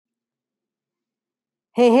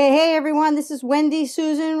Hey, everyone. This is Wendy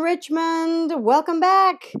Susan Richmond. Welcome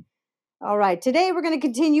back. All right. Today we're going to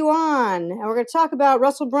continue on and we're going to talk about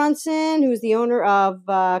Russell Brunson, who's the owner of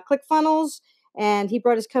ClickFunnels. And he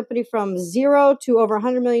brought his company from zero to over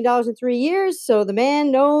 $100 million in 3 years. So the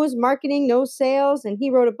man knows marketing, knows sales, and he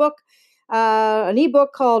wrote a book, an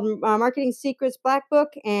ebook called Marketing Secrets Black Book.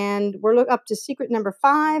 And we're up to secret number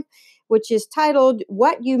 5, which is titled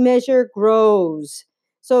What You Measure Grows.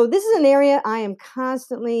 So this is an area I am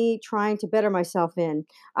constantly trying to better myself in.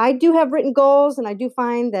 I do have written goals, and I do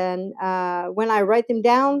find that when I write them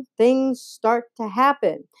down, things start to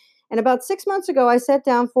happen. And about 6 months ago, I sat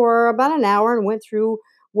down for about an hour and went through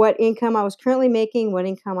what income I was currently making, what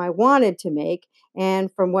income I wanted to make,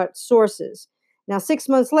 and from what sources. Now, 6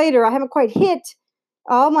 months later, I haven't quite hit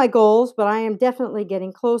all my goals, but I am definitely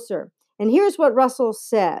getting closer. And here's what Russell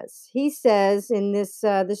says. He says in this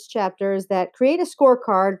chapter is that create a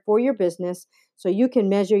scorecard for your business so you can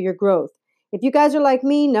measure your growth. If you guys are like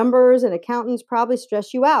me, numbers and accountants probably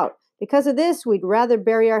stress you out. Because of this, we'd rather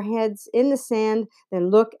bury our heads in the sand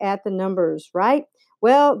than look at the numbers, right?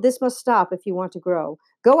 Well, this must stop if you want to grow.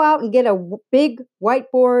 Go out and get a big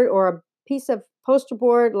whiteboard or a piece of poster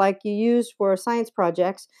board like you use for science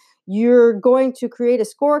projects. You're going to create a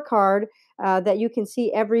scorecard that you can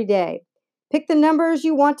see every day. Pick the numbers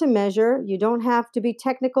you want to measure. You don't have to be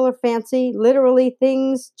technical or fancy. Literally,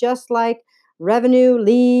 things just like revenue,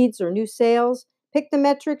 leads, or new sales. Pick the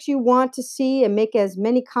metrics you want to see and make as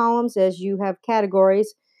many columns as you have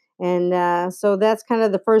categories. And so that's kind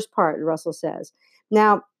of the first part, Russell says.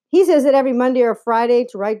 Now, he says that every Monday or Friday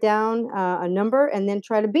to write down a number and then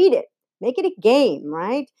try to beat it. Make it a game,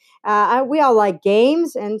 right? We all like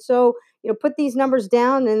games. And so put these numbers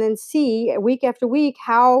down and then see week after week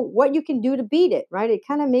what you can do to beat it, right? It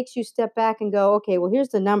kind of makes you step back and go, okay, well, here's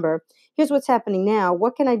the number. Here's what's happening now.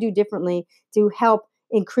 What can I do differently to help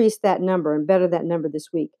increase that number and better that number this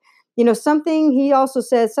week? He also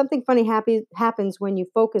says something funny happens when you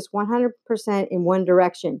focus 100% in one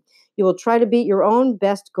direction. You will try to beat your own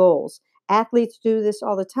best goals. Athletes do this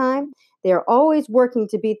all the time. They are always working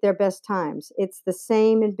to beat their best times. It's the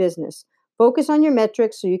same in business. Focus on your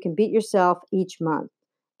metrics so you can beat yourself each month.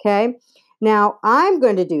 Okay. Now I'm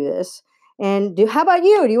going to do this. How about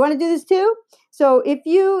you? Do you want to do this too? So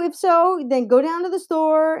if so, then go down to the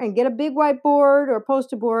store and get a big whiteboard or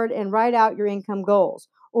poster board and write out your income goals.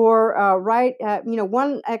 Or a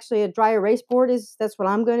dry erase board that's what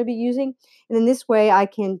I'm going to be using. And then this way I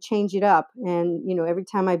can change it up. And, every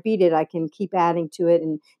time I beat it, I can keep adding to it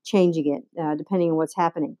and changing it depending on what's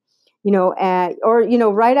happening.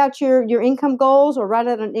 Write out your income goals, or write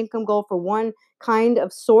out an income goal for one kind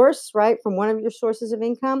of source, right, from one of your sources of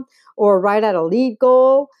income, or write out a lead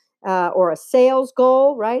goal or a sales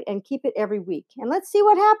goal, right, and keep it every week. And let's see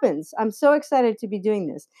what happens. I'm so excited to be doing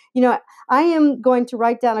this. I am going to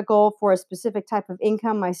write down a goal for a specific type of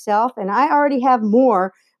income myself, and I already have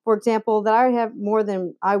more. For example, that I have more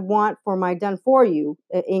than I want for my done for you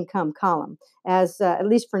income column, as at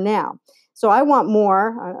least for now. So I want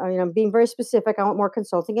more. I'm being very specific. I want more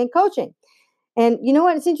consulting and coaching. And you know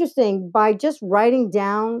what? It's interesting. By just writing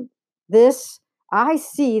down this, I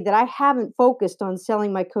see that I haven't focused on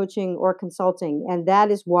selling my coaching or consulting, and that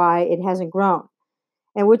is why it hasn't grown.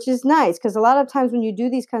 And which is nice, because a lot of times when you do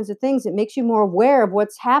these kinds of things, it makes you more aware of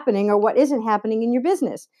what's happening or what isn't happening in your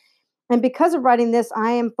business. And because of writing this,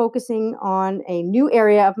 I am focusing on a new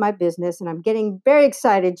area of my business, and I'm getting very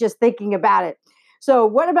excited just thinking about it. So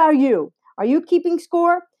what about you? Are you keeping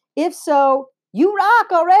score? If so, you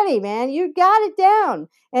rock already, man. You got it down.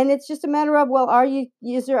 And it's just a matter of, well,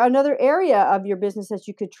 is there another area of your business that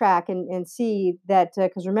you could track and see that,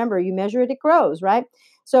 because remember, you measure it, it grows, right?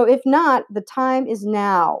 So if not, the time is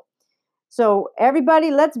now. So everybody,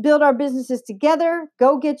 let's build our businesses together.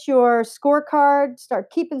 Go get your scorecard, start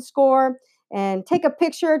keeping score, and take a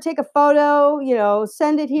picture, take a photo,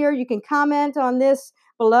 send it here. You can comment on this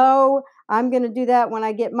below. I'm going to do that when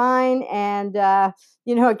I get mine. And,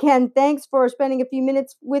 again, thanks for spending a few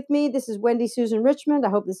minutes with me. This is Wendy Susan Richmond. I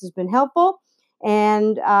hope this has been helpful.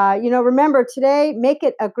 And, remember today, make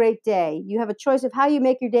it a great day. You have a choice of how you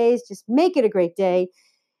make your days. Just make it a great day.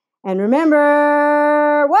 And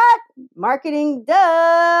remember what? Marketing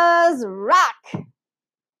does rock.